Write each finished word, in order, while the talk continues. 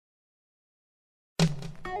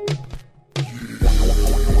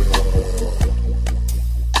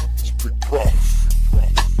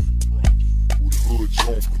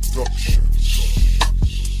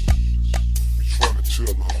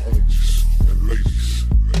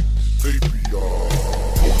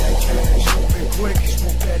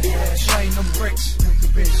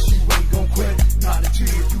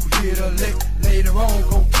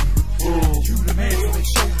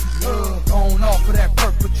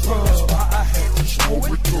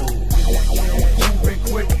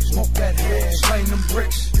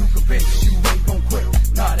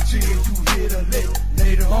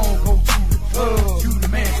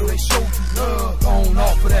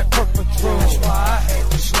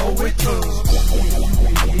slow it too.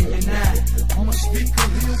 You can hear me now. I'ma speak a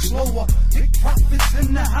little slower. Big profits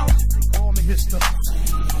in the house. They call me Mr.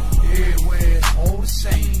 Everywhere it's all the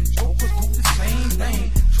same. Jokers do the same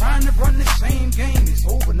thing. Trying to run the same game. It's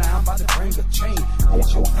over now. I'm about to bring a change.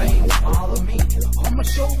 Get your fame, follow me. I'ma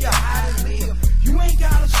show you how to live. You ain't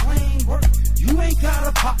gotta slang work. You ain't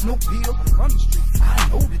gotta pop no pill. Run the street. I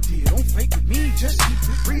know the deal. Don't fake with me. Just keep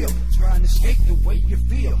it real. Trying to escape the way you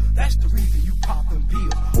feel. That's the reason you poppin'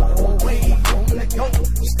 pills. Always on the go.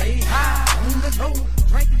 Stay high on the low.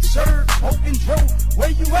 Drinking, serve, smoking, dope. Where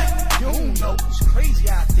you at? You don't know. It's crazy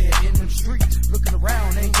out there in them streets. Looking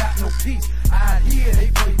around, ain't got no peace. Out here, they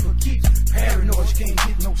play for keeps. Paranoid, you can't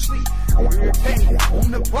get no sleep. Every day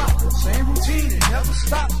on the block, same routine, it never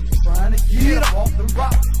stops. Just trying to get up off the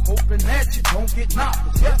rock, hoping that you don't get knocked.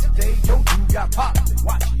 But yesterday, yo, you got popped. And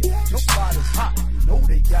watch you, your spot is hot. You know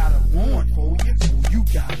they got a warrant for you, so you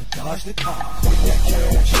gotta dodge the cops. With that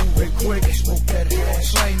cash, moving quick, smoke that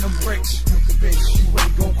hash, slang them bricks. You convinced you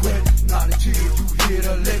ain't gon' quit, not until you hit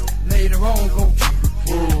a lick. Later on, go to the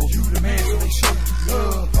club. You the man, so they show you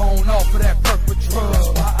love. Going off of that purple drug. That's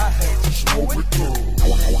why I had to slow it through.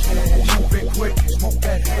 Moving quick, smoke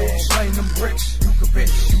that hash, slang them bricks. You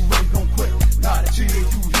convinced you ain't gon' quit, not until you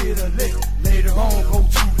hit a lick. Later on, go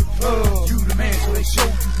to the club. You the man, so they show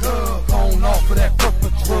you love. Going off of that purple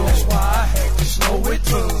drug. That's why I had to slow it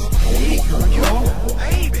through. Hey, girl,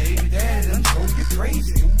 hey, baby, daddy done told you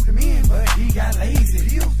crazy. Moved him in, but he got lazy.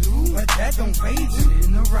 He'll do, but that don't phase him.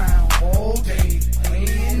 Sitting around all day,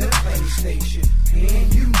 playing the PlayStation.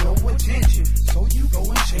 Paying you no attention, so you go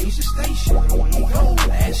and change the station. You go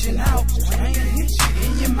lashing out, trying to hit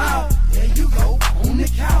you in your mouth. There you go, on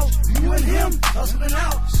the couch, you and him hustling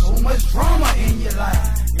out. So much drama in your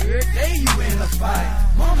life, every day you in a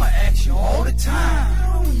fight. Mama asks you all the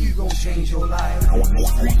time, when you gon' change your life? On the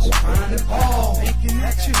streets trying to ball, thinking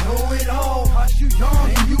that you know it all. Cause you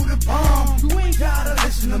young and you the bomb, you ain't gotta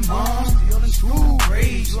listen to mom. Stealing school,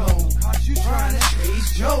 rage low, cause you trying to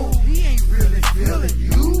chase Joe. He ain't really feeling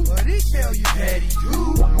you, but he tell you that he do.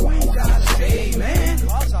 You ain't gotta say, man,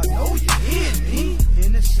 cause I know you hear me.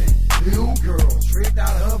 Innocent little girl, tricked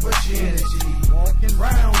out of virginity, walking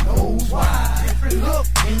round nose wide, different look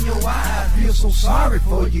in your eyes. Feel so sorry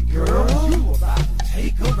for you, girl. You about to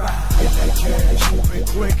take a ride. Get that cash, moving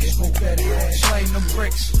quick, smoke that ass, slang them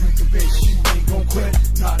bricks. You convinced you ain't gon'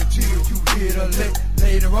 quit, not until you hit a lick.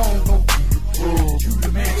 Later on, go to the club. You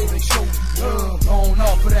the man, so they show you love. Going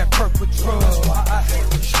off of that purple drug. That's why I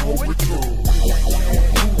had to show it through.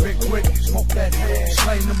 Moving quick, smoke that ass,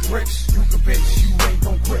 slang them bricks. You convinced you ain't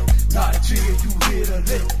gon' quit, not until you hit a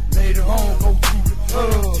lick. Later on, go to the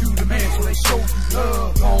club. You the man, so they show you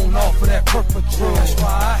love. Going off of that purple drug. That's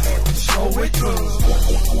why I had to show it through.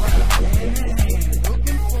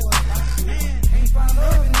 Looking for a man, can't find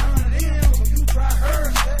love in none of them, so you try her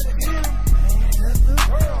instead of him. Man, that's the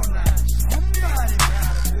world now. Somebody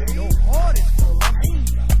gotta feel your heart is full of hate,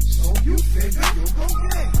 so you figure you'll go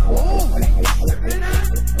get it. Oh, you slipping out?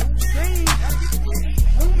 Don't say,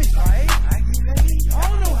 homies, right? I get laid.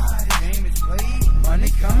 Y'all know how the game is played. Money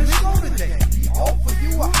coming slow today. We offer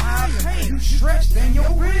you a higher pay. You stretched and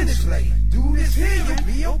your rent is late. Do this here, you'll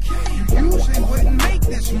be okay. You usually wouldn't make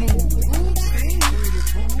this move. Ooh, see, pretty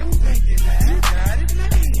fool, thinking that you got it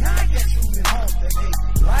made. I guess you been home today.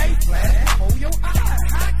 Life flash for your eyes.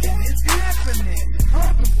 How can this be happening?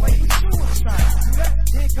 Contemplating suicide. Do that,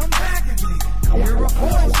 then come back again. Hear a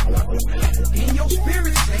voice in your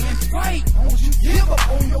spirit saying, fight. Don't you give up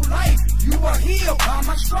on your life. You are healed by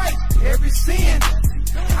my stripes. Every sin,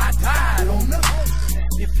 I died on the cross.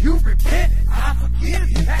 If you repent, I forgive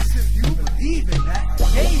you. That's if you believe in that.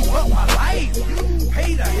 Gave up my life. You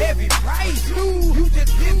paid a heavy price. You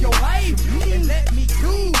just give your life and let me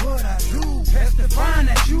do what I do. Testifying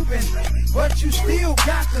that you've been, but you still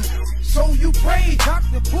got to. So you pray,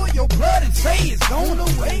 doctor, pull your blood and say it's gone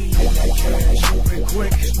away. Hold that cash, moving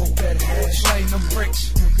quick, smoke that hash, slang them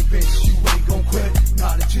bricks. You convinced you ain't gon' quit,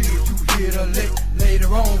 not until you hit a lick.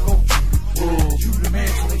 Later on, go to the club. You the man,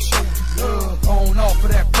 so they show you love. Going off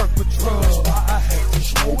of that purple drug. That's why I had to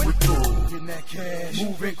slow it through. Getting that cash,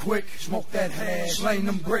 moving quick, smoke that hash, slang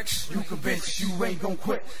them bricks. You convinced you ain't gon'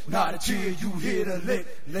 quit, not until you hit a lick.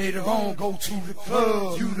 Later on, go to the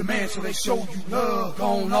club. You the man, so they show you love.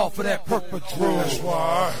 Going off of that purple drug. That's why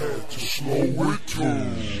I had to slow it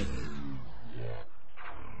through.